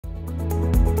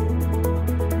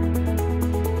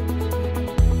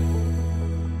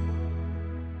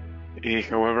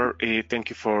Thank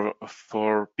you for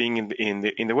being in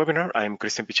the webinar. I'm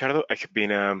Cristian Pichardo. I have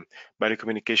been a value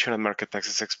communication and market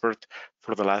access expert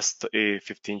for the last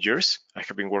 15 years. I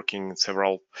have been working in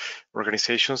several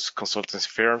organizations, consultancy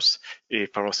firms,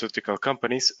 pharmaceutical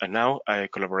companies, and now I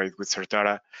collaborate with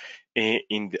Certara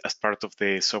as part of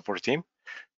the software team,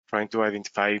 trying to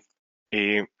identify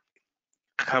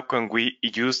how can we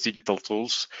use digital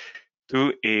tools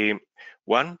to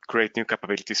one, create new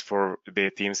capabilities for the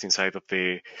teams inside of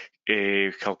the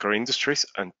healthcare industries,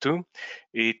 and two,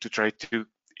 to try to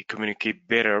communicate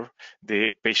better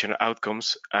the patient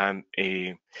outcomes and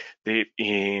the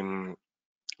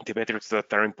metrics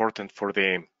that are important for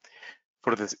the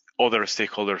other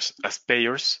stakeholders as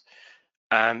payers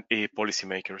and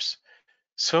policymakers.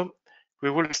 So we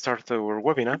will start our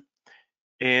webinar,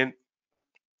 and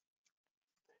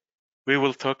we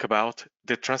will talk about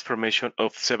the transformation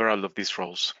of several of these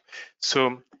roles.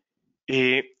 So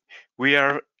we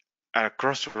are at a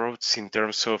crossroads in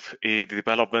terms of the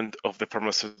development of the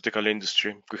pharmaceutical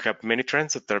industry. We have many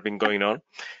trends that have been going on,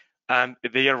 and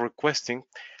they are requesting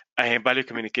value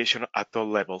communication at all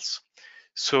levels.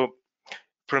 So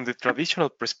from the traditional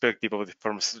perspective of the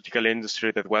pharmaceutical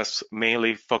industry that was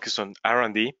mainly focused on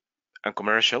R&D and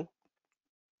commercial,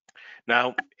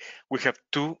 now we have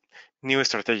two new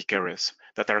strategic areas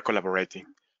that are collaborating.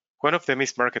 One of them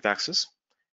is market access,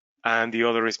 and the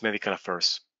other is medical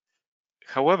affairs.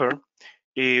 However,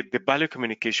 the value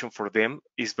communication for them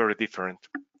is very different.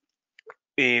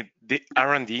 The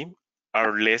R&D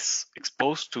are less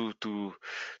exposed to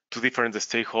different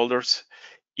stakeholders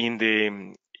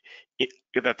that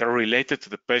are related to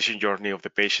the patient journey of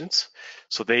the patients,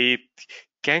 so they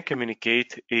can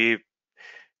communicate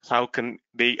how can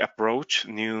they approach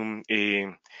new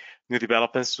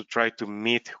developments to try to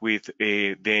meet with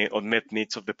the unmet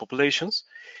needs of the populations.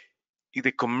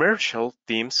 The commercial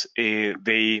teams,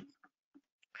 they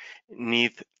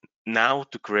need now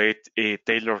to create a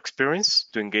tailored experience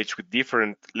to engage with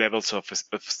different levels of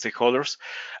stakeholders,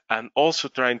 and also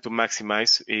trying to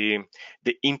maximize the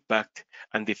impact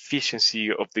and the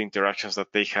efficiency of the interactions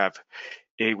that they have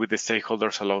with the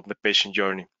stakeholders along the patient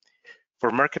journey.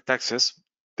 For market access,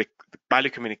 the value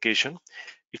communication,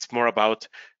 it's more about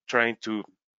trying to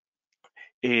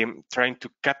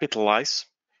capitalize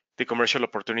the commercial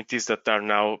opportunities that are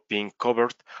now being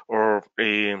covered or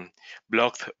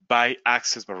blocked by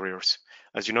access barriers.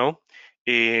 As you know,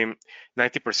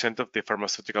 90% of the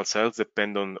pharmaceutical sales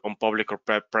depend on public or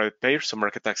private payers, so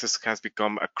market access has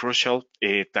become a crucial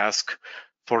task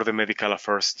for the medical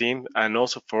affairs team and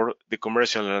also for the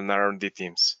commercial and R&D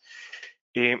teams.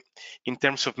 In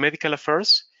terms of medical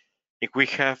affairs, if we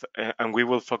have, and we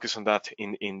will focus on that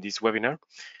in this webinar,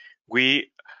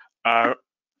 we are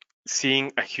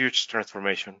seeing a huge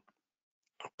transformation.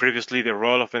 Previously, the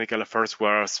role of medical affairs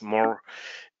was more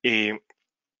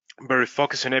very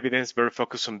focused on evidence, very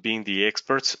focused on being the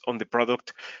experts on the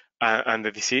product and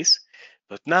the disease.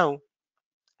 But now,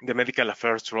 the medical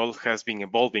affairs role has been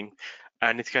evolving,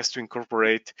 and it has to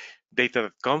incorporate data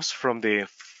that comes from the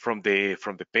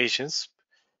patients,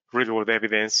 real-world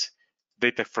evidence,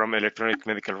 data from electronic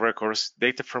medical records,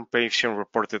 data from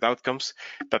patient-reported outcomes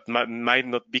that might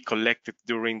not be collected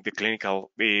during the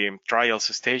clinical trials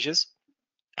stages.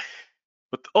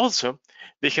 But also,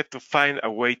 they had to find a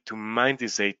way to mine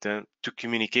this data, to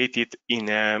communicate it in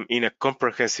a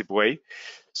comprehensive way,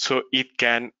 so it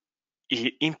can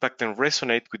impact and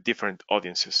resonate with different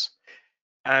audiences.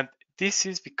 And this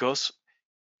is because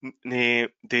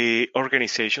the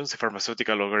organizations, the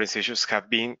pharmaceutical organizations, have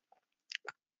been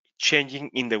changing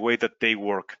in the way that they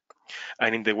work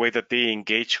and in the way that they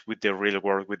engage with the real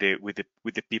world, with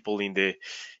the people in the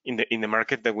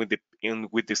market, and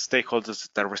with the stakeholders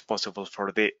that are responsible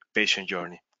for the patient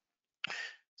journey.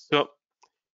 So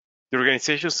the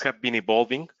organizations have been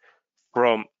evolving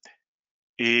from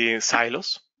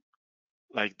silos,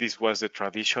 like this was the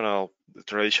traditional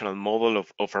model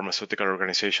of pharmaceutical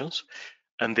organizations,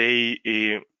 and where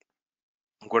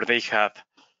they have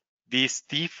these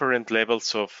different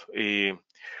levels of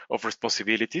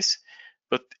responsibilities,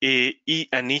 but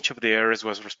and each of the areas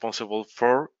was responsible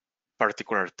for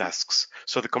particular tasks.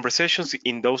 So the conversations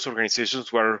in those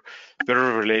organizations were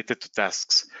very related to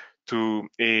tasks, to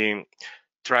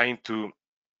trying to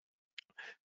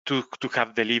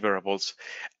have deliverables.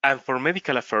 And for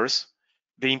medical affairs,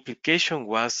 the implication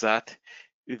was that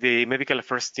the medical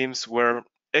affairs teams were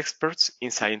experts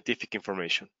in scientific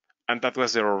information, and that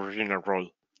was their original role.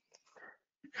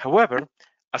 However,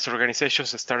 as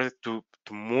organizations started to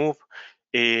move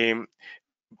to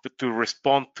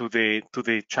respond to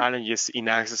the challenges in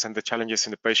access and the challenges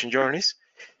in the patient journeys,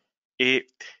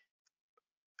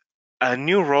 a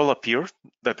new role appeared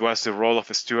that was the role of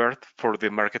a steward for the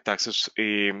market access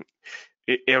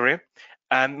area,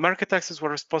 and market access were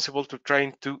responsible to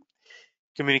trying to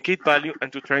communicate value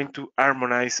and to trying to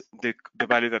harmonize the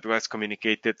value that was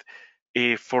communicated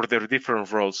for their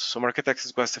different roles. So market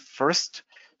access was the first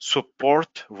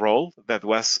support role that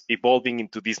was evolving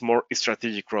into this more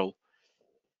strategic role.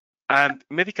 And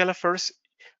medical affairs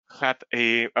had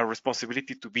a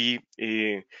responsibility to be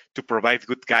to provide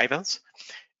good guidance.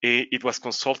 It was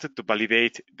consulted to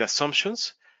validate the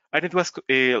assumptions, and it was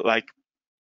like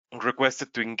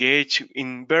requested to engage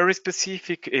in very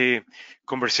specific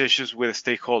conversations with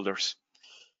stakeholders.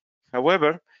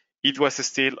 However, it was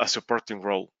still a supporting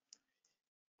role.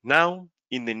 Now,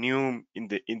 in the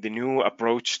new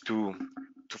approach to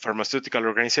pharmaceutical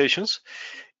organizations,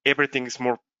 everything is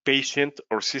more patient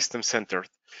or system centered.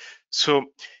 So,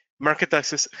 market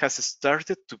access has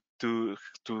started to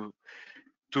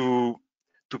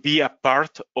be a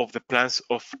part of the plans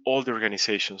of all the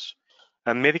organizations,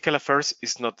 and medical affairs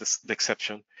is not the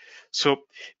exception. So,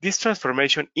 this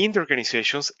transformation in the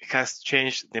organizations has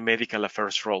changed the medical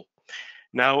affairs role.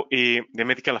 Now, the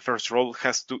medical affairs role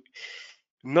has to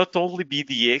not only be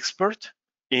the expert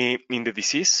in the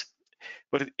disease,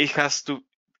 but it has to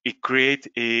create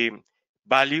a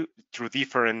value through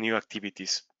different new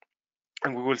activities,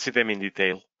 and we will see them in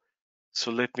detail.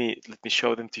 So let me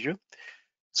show them to you.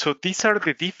 So these are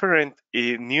the different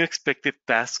new expected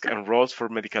tasks and roles for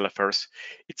medical affairs.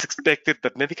 It's expected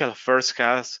that medical affairs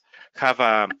have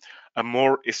a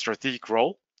more strategic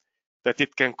role, that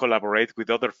it can collaborate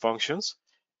with other functions,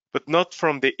 but not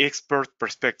from the expert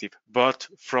perspective, but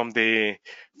from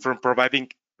providing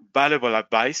valuable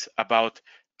advice about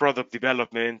product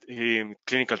development,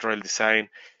 clinical trial design,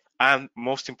 and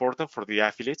most important for the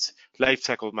affiliates, life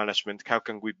cycle management. How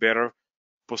can we better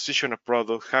position a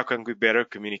product? How can we better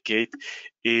communicate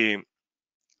the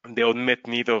unmet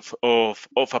need of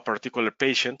a particular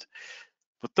patient?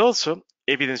 But also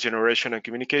evidence generation and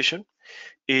communication.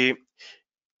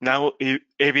 Now,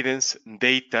 evidence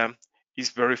data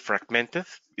is very fragmented,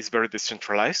 is very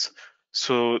decentralized.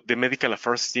 So the medical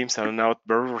affairs teams are now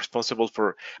very responsible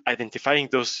for identifying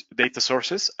those data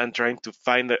sources and trying to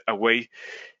find a way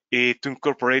to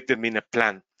incorporate them in a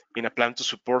plan to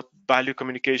support value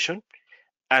communication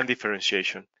and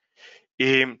differentiation.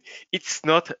 It's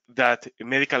not that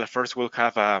medical affairs will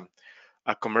have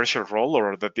a commercial role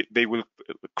or that they will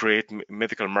create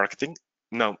medical marketing.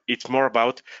 No, it's more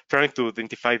about trying to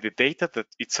identify the data that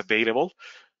it's available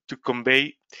to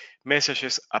convey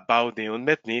messages about the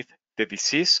unmet need, the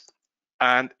disease,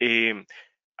 and the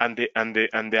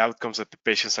outcomes that the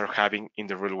patients are having in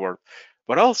the real world.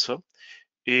 But also,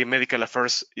 medical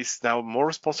affairs is now more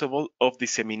responsible of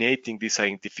disseminating the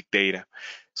scientific data.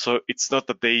 So it's not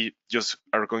that they just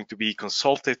are going to be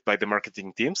consulted by the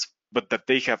marketing teams, but that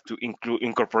they have to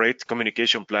incorporate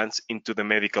communication plans into the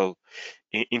medical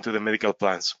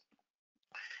plans.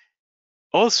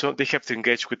 Also, they have to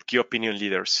engage with key opinion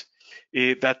leaders.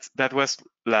 That was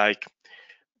like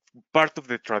part of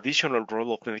the traditional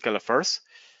role of medical affairs,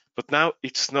 but now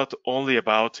it's not only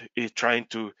about trying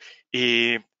to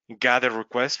gather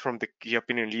requests from the key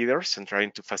opinion leaders and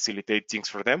trying to facilitate things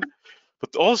for them,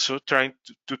 but also trying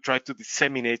to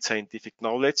disseminate scientific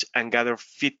knowledge and gather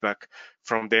feedback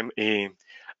from them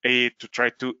to try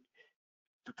to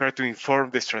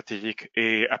inform the strategic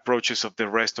approaches of the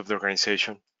rest of the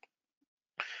organization.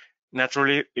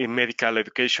 Naturally, medical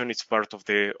education is part of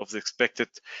the expected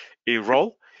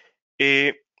role,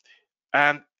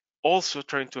 and also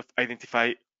trying to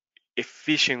identify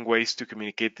efficient ways to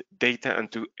communicate data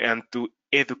and to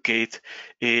educate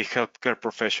healthcare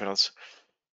professionals.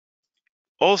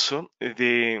 Also,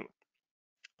 the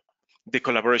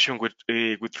collaboration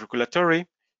with regulatory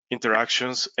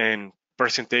interactions and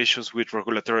presentations with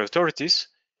regulatory authorities.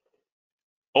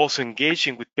 Also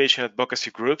engaging with patient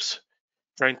advocacy groups,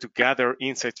 trying to gather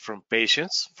insights from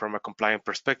patients from a compliant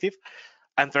perspective,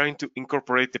 and trying to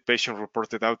incorporate the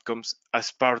patient-reported outcomes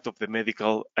as part of the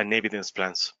medical and evidence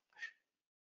plans.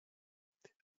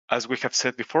 As we have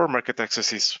said before, market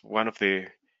access is one of the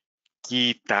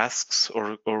key tasks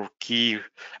or key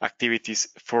activities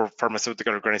for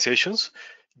pharmaceutical organizations,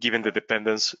 given the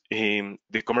dependence in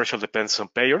the commercial dependence on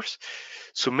payers.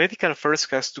 So medical affairs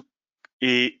has to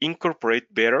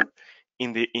incorporate better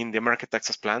in the market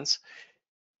access plans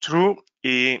through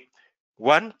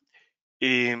one,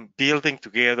 building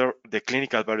together the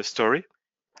clinical value story,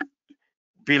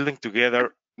 building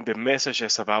together the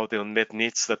messages about the unmet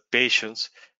needs that patients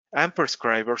and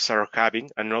prescribers are having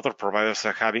and other providers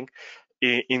are having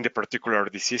in the particular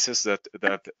diseases that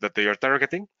they are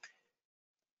targeting,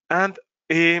 and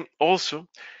also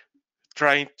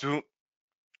trying to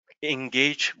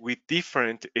engage with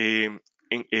different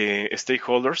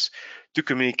stakeholders to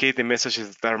communicate the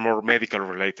messages that are more medical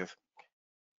related.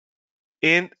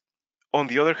 And on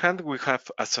the other hand, we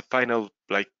have as a final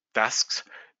tasks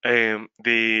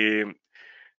the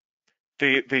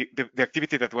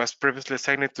activity that was previously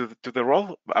assigned to the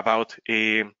role about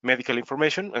medical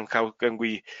information and how can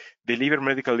we deliver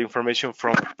medical information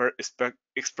from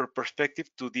expert perspective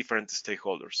to different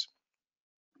stakeholders.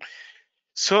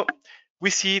 So we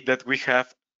see that we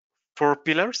have 4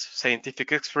 pillars: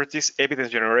 scientific expertise, evidence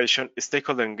generation,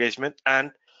 stakeholder engagement,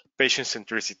 and patient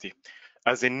centricity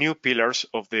as the new pillars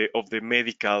of the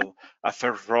medical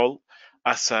affairs role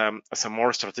as a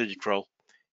more strategic role.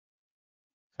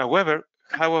 However,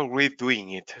 how are we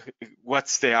doing it?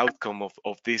 What's the outcome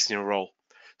of this new role?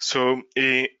 So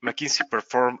McKinsey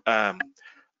performed a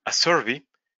survey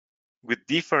with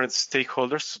different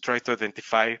stakeholders to try to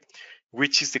identify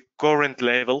which is the current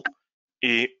level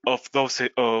of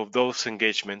those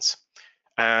engagements.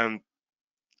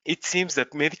 It seems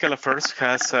that medical affairs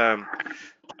has an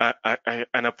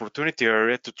opportunity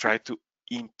area to try to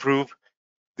improve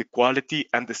the quality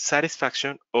and the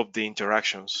satisfaction of the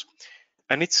interactions.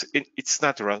 And it's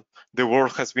natural. The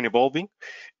world has been evolving.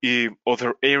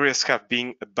 Other areas have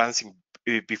been advancing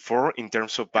before in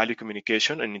terms of value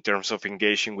communication and in terms of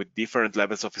engaging with different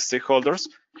levels of stakeholders.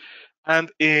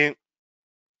 And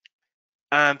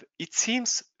it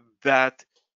seems that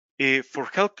for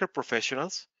healthcare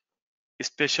professionals,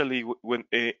 especially when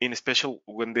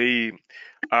when they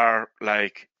are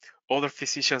like other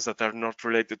physicians that are not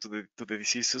related to the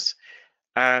diseases,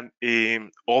 and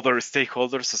other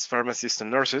stakeholders as pharmacists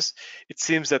and nurses, it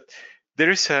seems that there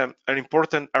is an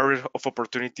important area of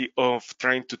opportunity of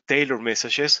trying to tailor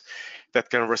messages that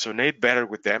can resonate better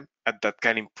with them and that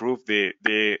can improve the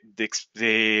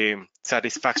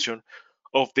satisfaction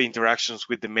of the interactions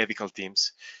with the medical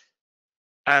teams.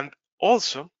 And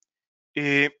also,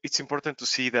 it's important to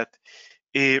see that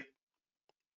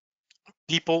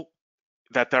people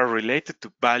that are related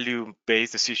to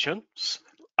value-based decisions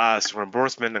as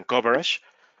reimbursement and coverage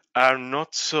are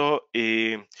not so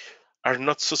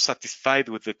satisfied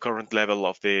with the current level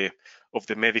of the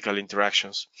medical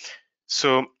interactions.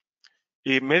 So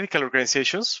medical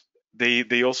organizations,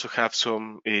 they also have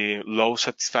some low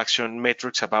satisfaction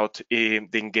metrics about the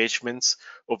engagements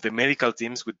of the medical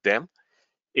teams with them.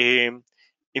 In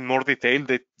more detail,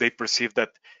 they perceive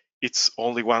that it's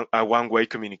only a one-way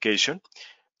communication,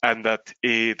 and that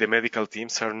the medical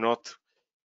teams are not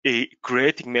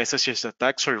creating messages that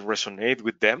actually resonate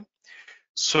with them.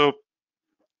 So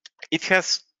it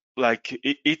has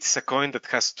it's a coin that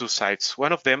has two sides.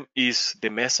 One of them is the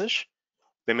message.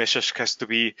 The message has to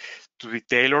be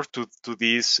tailored to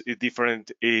these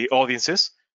different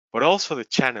audiences, but also the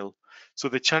channel. So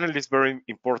the channel is very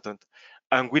important,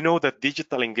 and we know that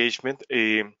digital engagement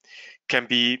can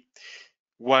be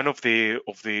one of the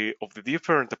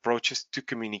different approaches to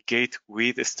communicate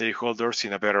with stakeholders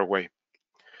in a better way.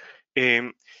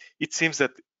 It seems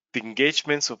that the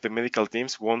engagements of the medical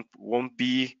teams won't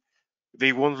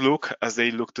look as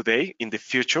they look today in the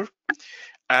future,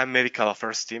 and medical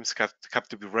affairs teams have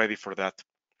to be ready for that.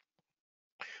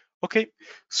 Okay,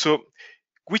 so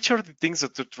which are the things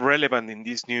that are relevant in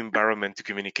this new environment to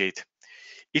communicate?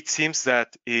 It seems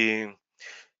that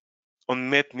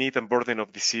unmet need and burden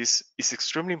of disease is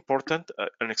extremely important,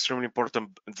 an extremely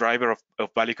important driver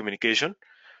of value communication.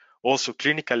 Also,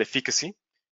 clinical efficacy,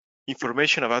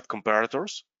 information about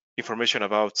comparators, information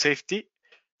about safety,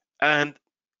 and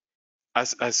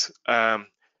as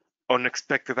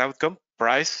unexpected outcome,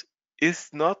 price is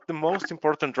not the most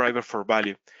important driver for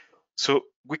value. So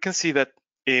we can see that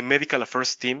medical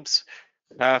affairs teams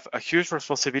have a huge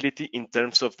responsibility in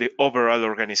terms of the overall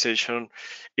organization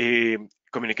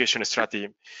communication strategy,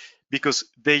 because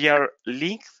they are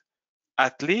linked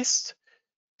at least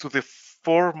to the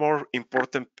 4 more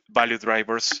important value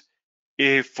drivers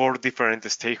for different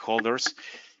stakeholders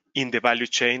in the value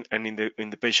chain and in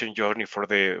the patient journey for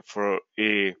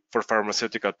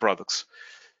pharmaceutical products.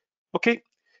 Okay,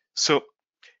 so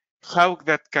how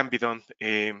that can be done?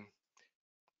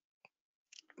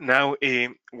 Now,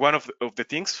 one of the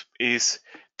things is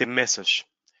the message.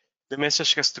 The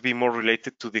message has to be more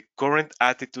related to the current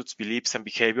attitudes, beliefs, and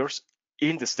behaviors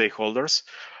in the stakeholders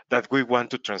that we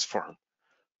want to transform.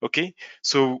 Okay,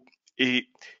 so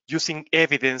using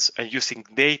evidence and using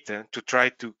data to try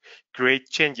to create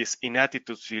changes in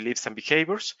attitudes, beliefs, and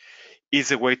behaviors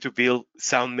is a way to build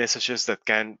sound messages that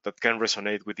can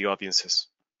resonate with the audiences.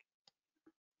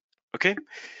 Okay,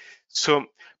 so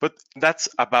but that's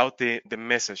about the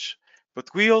message. But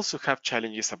we also have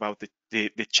challenges about the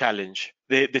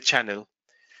channel.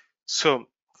 So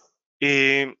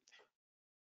our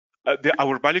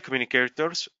value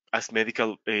communicators as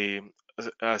medical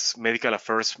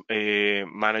affairs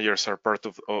managers are part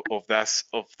of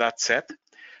that set.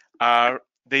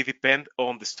 They depend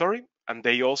on the story, and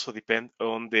they also depend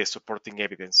on the supporting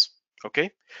evidence.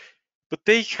 Okay, but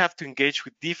they have to engage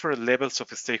with different levels of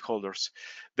stakeholders.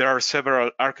 There are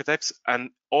several archetypes,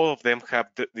 and all of them have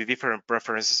the different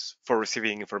preferences for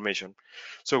receiving information.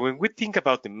 So when we think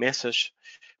about the message,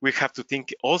 we have to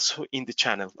think also in the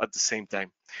channel at the same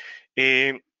time.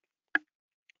 And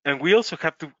we also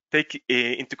have to take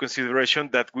into consideration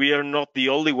that we are not the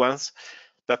only ones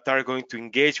that are going to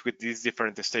engage with these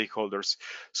different stakeholders.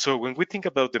 So when we think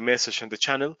about the message and the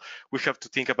channel, we have to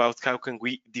think about how can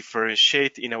we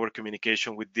differentiate in our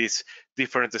communication with these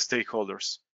different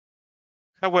stakeholders.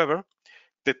 However,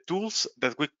 the tools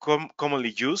that we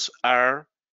commonly use are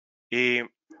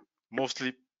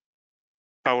mostly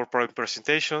PowerPoint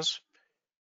presentations,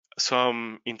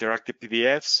 some interactive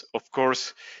PDFs, of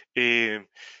course,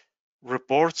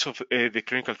 reports of the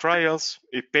clinical trials,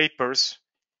 papers,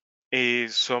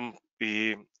 some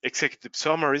executive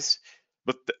summaries,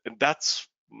 but that's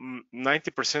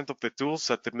 90% of the tools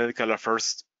that the medical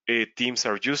affairs teams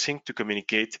are using to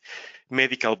communicate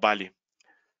medical value.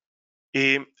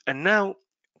 And now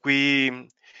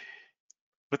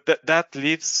that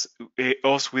leaves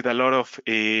us with a lot of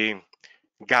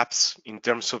gaps in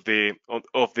terms of the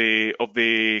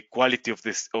quality of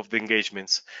the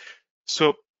engagements.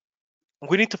 So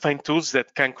we need to find tools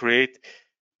that can create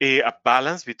a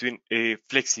balance between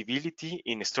flexibility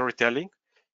in storytelling,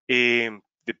 the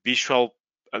visual,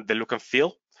 the look and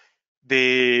feel,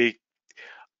 the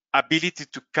ability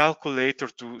to calculate or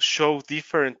to show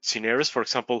different scenarios. For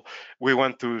example, we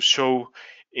want to show,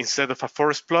 instead of a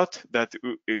forest plot, that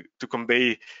to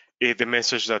convey the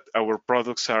message that our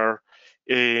products are,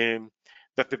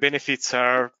 that the benefits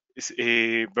are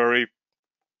very,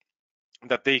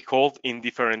 that they hold in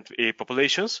different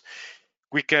populations.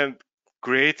 We can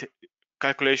create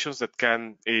calculations that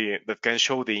can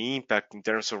show the impact in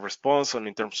terms of response and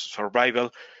in terms of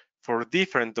survival for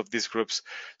different of these groups.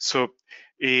 So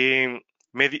and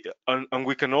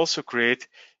we can also create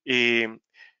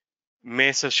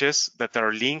messages that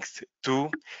are linked to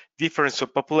different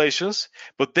subpopulations,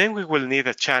 but then we will need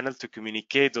a channel to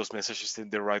communicate those messages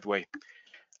in the right way.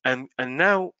 And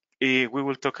now we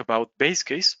will talk about base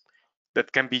case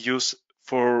that can be used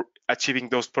for achieving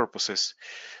those purposes.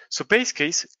 So base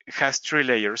case has 3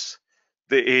 layers.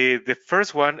 The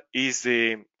first one is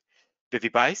the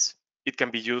device. It can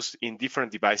be used in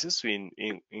different devices, in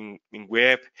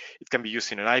web. It can be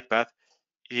used in an iPad.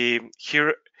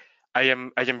 Here I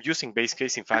am using base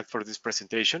case, in fact, for this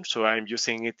presentation. So I'm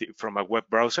using it from a web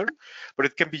browser, but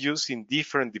it can be used in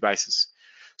different devices.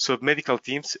 So medical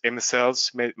teams,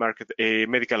 MSLs,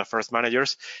 medical affairs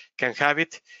managers can have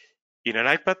it in an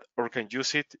iPad or can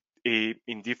use it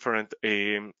in different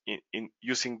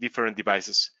using different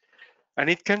devices. And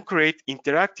it can create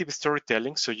interactive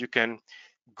storytelling, so you can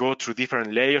go through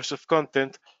different layers of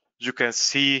content. You can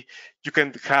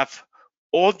have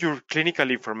all your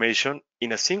clinical information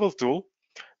in a single tool,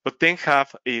 but then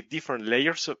have different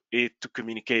layers of it to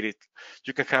communicate it.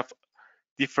 You can have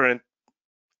different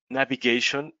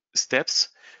navigation steps,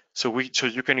 so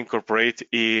you can incorporate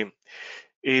a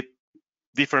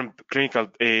different clinical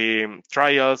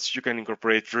trials. You can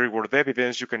incorporate real world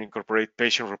evidence. You can incorporate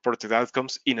patient reported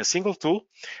outcomes in a single tool,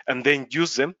 and then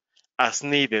use them as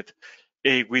needed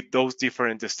with those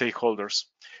different stakeholders.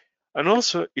 And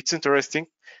also, it's interesting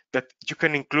that you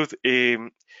can include,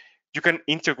 you can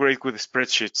integrate with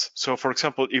spreadsheets. So for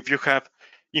example, if you have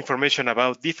information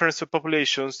about different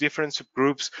subpopulations, different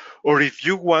subgroups, or if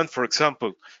you want, for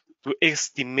example, to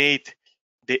estimate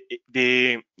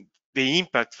the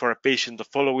impact for a patient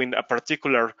following a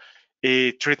particular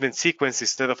treatment sequence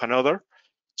instead of another,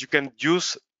 you can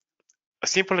use a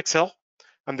simple Excel,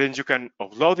 and then you can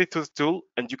upload it to the tool,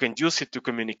 and you can use it to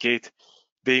communicate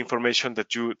the information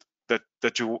that you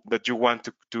want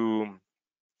to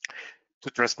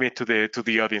transmit to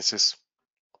the audiences.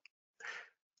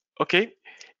 Okay,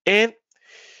 and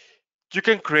you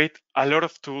can create a lot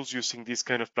of tools using this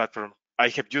kind of platform. I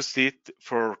have used it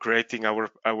for creating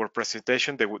our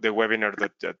presentation, the webinar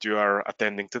that you are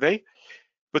attending today.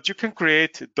 But you can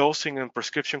create dosing and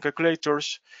prescription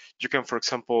calculators. You can, for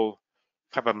example,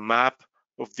 have a map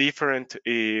of different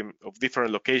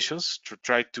locations to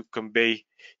try to convey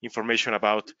information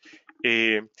about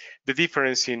the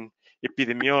difference in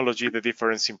epidemiology, the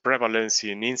difference in prevalence,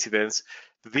 in incidence,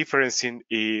 the difference in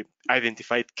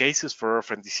identified cases for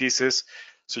orphan diseases.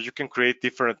 So you can create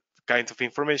different kinds of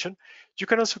information. You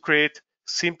can also create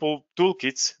simple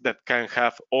toolkits that can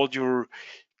have all your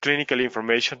clinical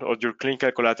information, all your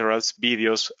clinical collaterals,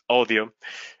 videos, audio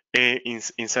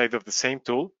inside of the same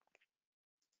tool.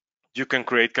 You can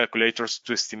create calculators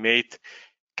to estimate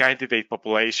candidate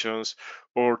populations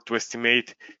or to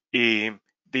estimate the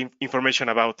information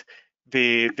about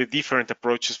the different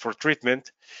approaches for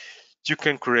treatment. You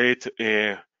can create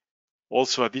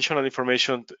also additional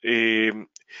information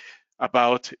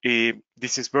about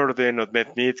disease burden,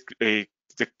 unmet need,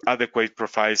 the adequate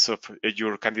profiles of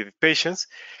your candidate patients.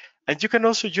 And you can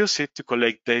also use it to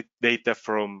collect data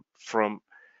from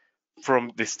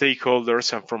the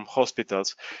stakeholders and from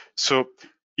hospitals. So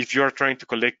if you are trying to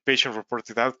collect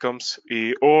patient-reported outcomes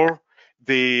or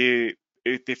the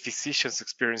physician's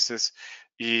experiences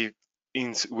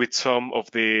with some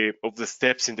of the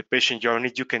steps in the patient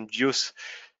journey, you can use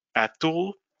a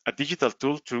tool, a digital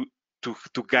tool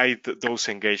to guide those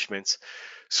engagements.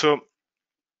 So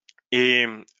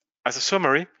as a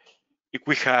summary,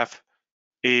 we have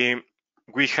um,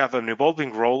 we have an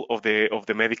evolving role of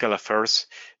the medical affairs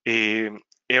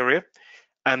area,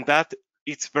 and that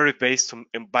it's very based on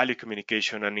value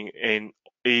communication and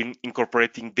in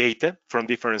incorporating data from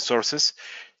different sources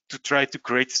to try to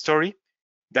create a story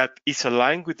that is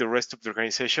aligned with the rest of the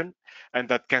organization and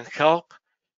that can help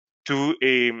to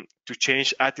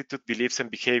change attitude, beliefs, and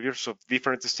behaviors of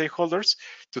different stakeholders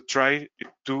to try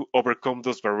to overcome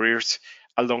those barriers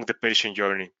along the patient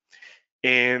journey.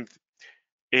 And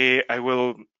I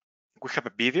will. We have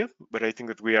a video, but I think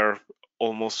that we have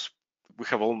almost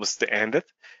ended.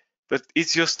 But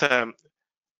it's just a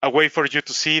way for you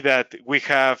to see that we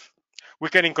can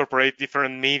incorporate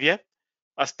different media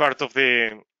as part of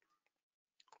the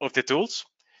tools.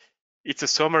 It's a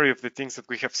summary of the things that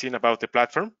we have seen about the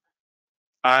platform,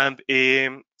 and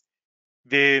the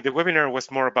webinar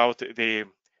was more about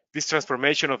this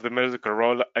transformation of the medical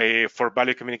role for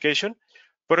value communication.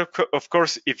 But of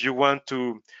course, if you want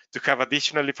to have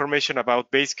additional information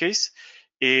about base case,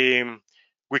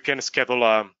 we can schedule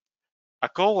a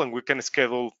call and we can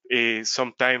schedule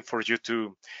some time for you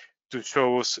to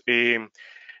show us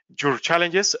your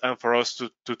challenges and for us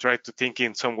to try to think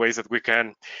in some ways that we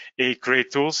can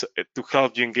create tools to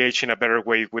help you engage in a better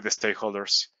way with the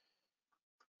stakeholders.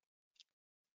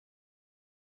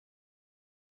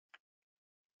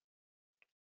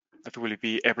 That will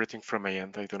be everything from my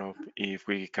end. I don't know if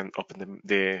we can open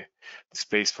the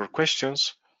space for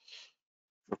questions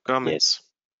or comments.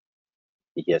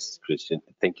 Yes, Christian.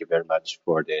 Thank you very much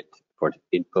for the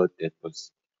input. It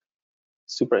was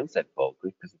super insightful.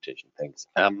 Great presentation. Thanks.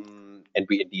 And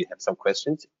we indeed have some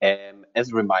questions. As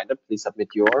a reminder, please submit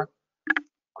your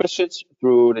questions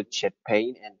through the chat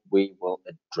pane and we will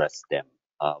address them.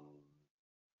 A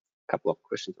couple of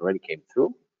questions already came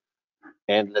through.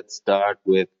 And let's start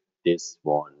with this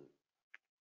one.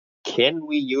 Can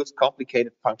we use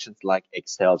complicated functions like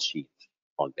Excel sheets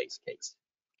on base case?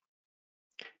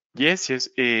 Yes,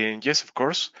 of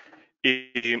course.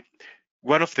 In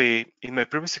my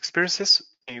previous experiences,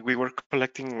 we were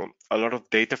collecting a lot of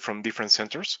data from different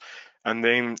centers, and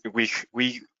then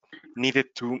we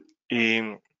needed to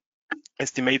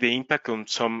estimate the impact on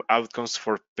some outcomes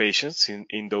for patients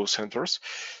in those centers.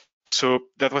 So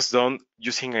that was done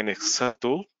using an Excel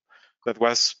tool that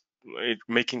was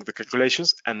making the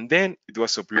calculations, and then it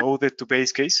was uploaded to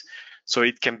base case, so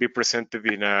it can be presented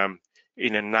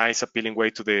in a nice, appealing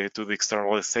way to the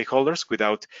external stakeholders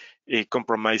without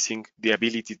compromising the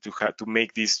ability to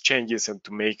make these changes and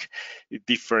to make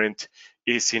different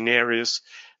scenarios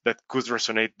that could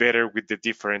resonate better with the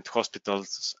different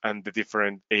hospitals and the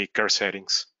different care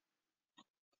settings.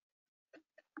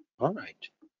 All right,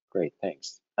 great,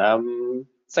 thanks.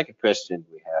 Second question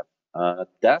we have,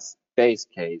 does base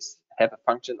case have a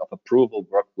function of approval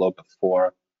workflow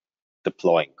before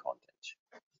deploying content?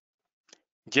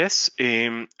 Yes,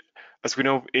 as we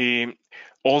know,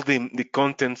 all the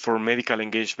content for medical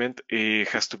engagement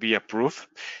has to be approved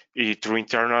through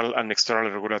internal and external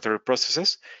regulatory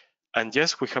processes. And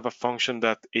yes, we have a function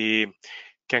that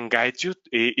can guide you.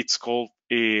 It's called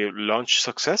launch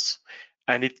success,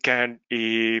 and it can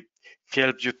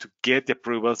help you to get the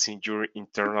approvals in your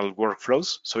internal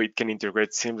workflows. So it can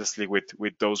integrate seamlessly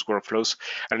with those workflows,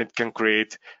 and it can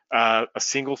create a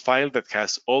single file that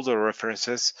has all the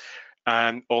references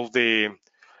and all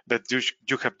that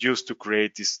you have used to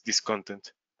create this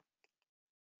content.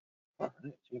 All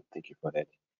right, thank you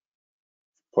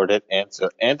for that answer.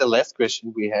 And the last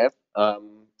question we have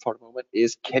for the moment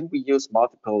is, can we use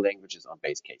multiple languages on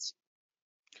base case?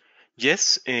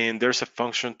 Yes, and there's a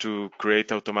function to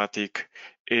create automatic,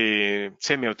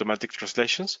 semi-automatic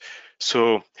translations.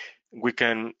 So we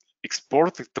can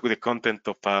export the content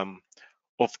of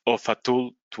a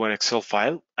tool to an Excel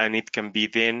file, and it can be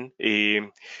then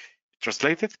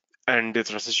translated, and the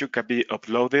translation can be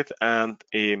uploaded, and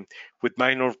with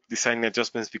minor design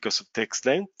adjustments because of text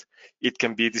length, it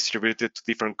can be distributed to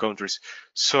different countries.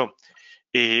 So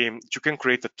you can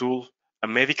create a tool, a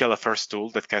medical affairs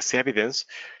tool that has evidence,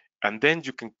 and then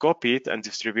you can copy it and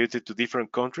distribute it to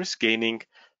different countries, gaining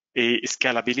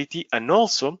scalability, and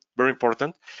also, very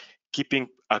important, keeping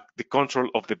the control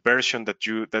of the version that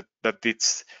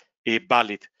it's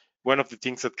valid. One of the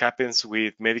things that happens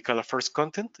with medical affairs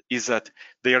content is that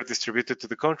they are distributed to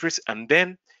the countries, and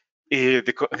then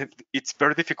it's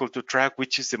very difficult to track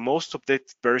which is the most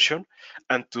updated version,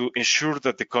 and to ensure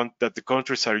that the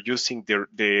countries are using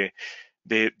the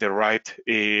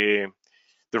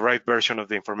right version of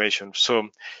the information. So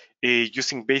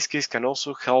using base case can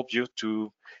also help you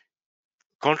to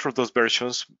control those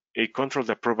versions, control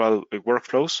the approval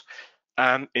workflows,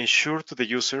 and ensure to the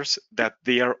users that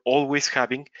they are always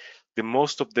having the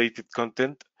most updated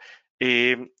content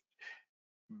um,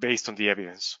 based on the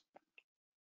evidence.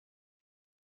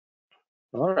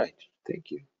 All right, thank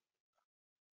you.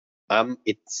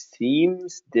 It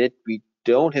seems that we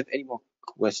don't have any more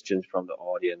questions from the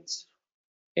audience,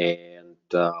 and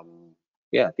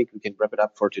yeah, I think we can wrap it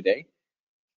up for today.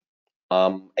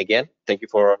 Again, thank you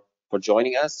for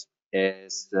joining us.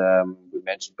 As we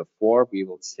mentioned before, we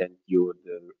will send you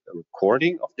the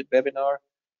recording of the webinar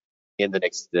in the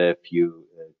next few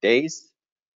days.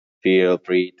 Feel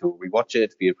free to rewatch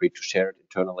it. Feel free to share it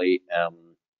internally. And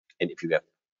if you have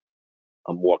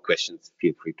more questions,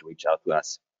 feel free to reach out to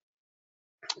us.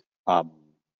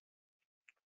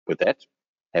 With that,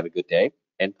 have a good day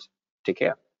and take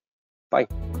care. Bye.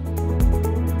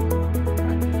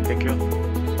 Thank you.